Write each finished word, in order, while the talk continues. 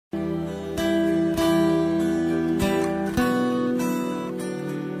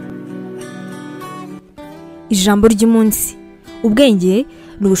Ijambo ry'umunsi. Ubwenge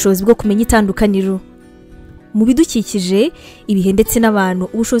ni ubushobozi bwo kumenya itandukaniro. Mu bidukikije, ibihe ndetse n'abantu,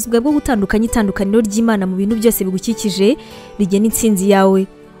 ubushobozi bwo gutandukanya itandukaniro ry'Imana mu bintu byose bigukikije rigena intsinzi yawe.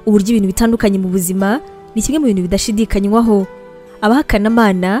 Uburyo ibintu bitandukanye mu buzima ni kimwe mu bintu bidashidikanywaho. Abahakana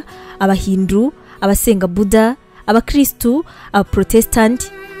Imana, abahindu, abasenga Buddha, abakristu, abaprotestanti,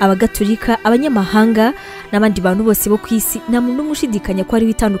 abagatolika, abanyamahanga n'abandi bantu bose bo ku isi, nta muntu umushidikanya ko ari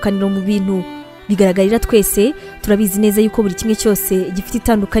itandukaniro mu bintu. Bigaragarira twese, turabizi neza yuko buri kimwe cyose gifite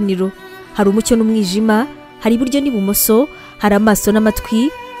itandukaniro. Hari umucyo n'umwijima, hari iburyo n'ibumoso, hari amaso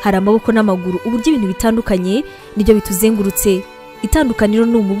n'amatwi, hari amaboko n'amaguru. Uburyo ibintu bitandukanye nibyo bituzengurutse. Itandukaniro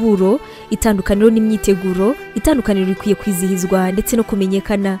ni umuburo, itandukaniro n'imyiteguro, itandukaniro rikwiye kwizihizwa ndetse no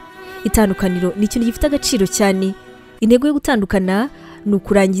kumenyekana. Itandukaniro ni ikintu gifite agaciro cyane. Intego yo gutandukana ni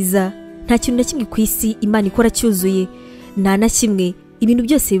ukurangiza. Nta kintu na kimwe ku isi Imana ikora cyuzuye, nta na kimwe. Ibintu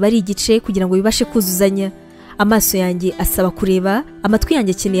byose biba ari igice kugira ngo bibashe kuzuzanya. Amaso yanjye asaba kureba, amatwi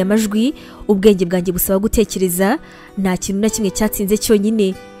yanjye akeneye amajwi, ubwenge bwanjye busaba gutekereza. Nta kintu na kimwe cyatsinze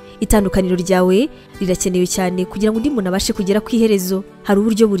cyonyine. Itandukaniro ryawe rirakenewe cyane kugira ngo undi muntu abashe kugera ku iherezo. Hari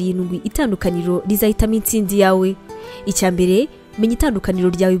uburyo burindwi itandukaniro rizahitamo intsinzi yawe. Icya mbere, menya itandukaniro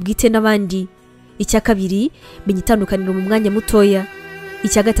ryawe bwite n'abandi. Icya kabiri, menya itandukaniro mu mwanya mutoya.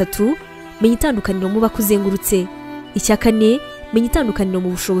 Icya gatatu, menya itandukaniro mu bakuzengurutse. Icya kane, menya itandukaniro mu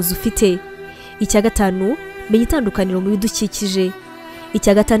bushobozi ufite. Icya gatanu, menya itandukaniro mu bidukikije.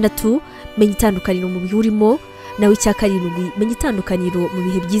 Icya gatandatu, menya itandukaniro mu bihe urimo. Nawe icya karindwi, menya itandukaniro mu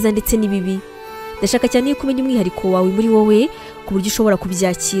bihe byiza ndetse n'ibibi. Ndashaka cyane kumenya umwihariko wawe muri wowe ku buryo ushobora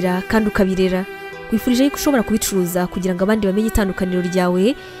kubyakira kandi ukabirera. Wifurije yuko ushobora kubicuruza kugira ngo abandi bamenye itandukaniro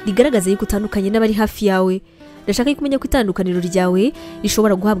ryawe, rigaragaza yuko utandukanye n'abari hafi yawe. Ndashaka kumenya ko itandukaniro ryawe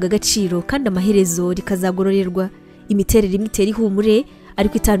rishobora guhabwa agaciro kandi amaherezo rikazagororerwa. Imiterere imwe itera ihumure,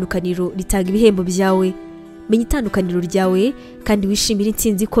 ariko itandukaniro ritanga ibihembo byawe. Menya itandukaniro ryawe kandi wishimire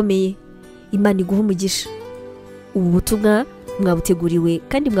intsinzi ikomeye. Imana iguhe umugisha. Ubu butumwa mwabuteguriwe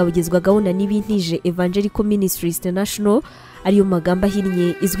kandi mwabugezwagaho na n'ibintije Evangelical Ministries International, ariyo magambo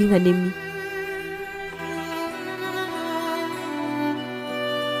ahinye izwi nka NEMI.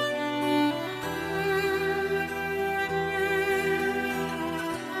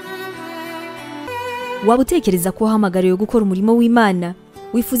 Waba utekereza ko wahamagariwe gukora umurimo w'Imana?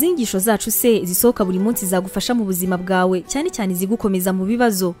 Wifuza inyigisho zacu se zisohoka buri munsi zagufasha mu buzima bwawe, cyane cyane zigukomeza mu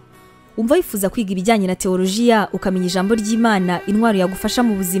bibazo? Umva wifuza kwiga ibijyanye na teolojiya, ukamenya ijambo ry'Imana, intwaro yagufasha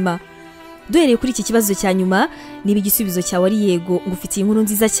mu buzima? Duhereye kuri iki kibazo cya nyuma, niba igisubizo cyawe ari yego, ngufitiye inkuru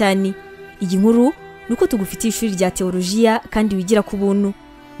nziza cyane. Iyi nkuru nuko tugufitiye ishuri rya teolojiya kandi wigira ku buntu.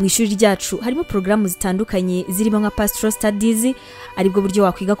 Mu ishuri ryacu harimo porogaramu zitandukanye zirimo nka pastoral studies, aribwo buryo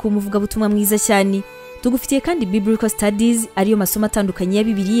wakwiga kuba umuvugabutumwa mwiza cyane. Tugufitiye kandi biblical studies, ariyo masomo atandukanye ya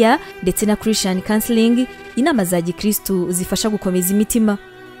Bibiliya, ndetse na Christian counseling, inama za gikristu zifasha gukomeza imitima.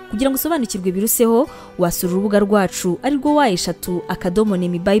 Kugira ngo usobanukirwe biruseho, wasura urubuga rwacu arirwo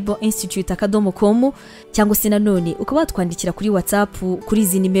wa/NEMI-BibleInstitute.com, cyangwa se nanone ukaba watwandikira kuri WhatsApp kuri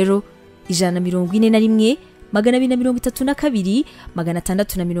izi nimero 141 232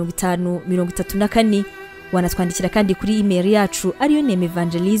 655 wanatwandikira kandi kuri email yacu ariyo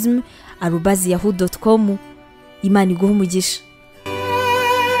nemevangelism@yahoo.com. Imana iguhe umugisha.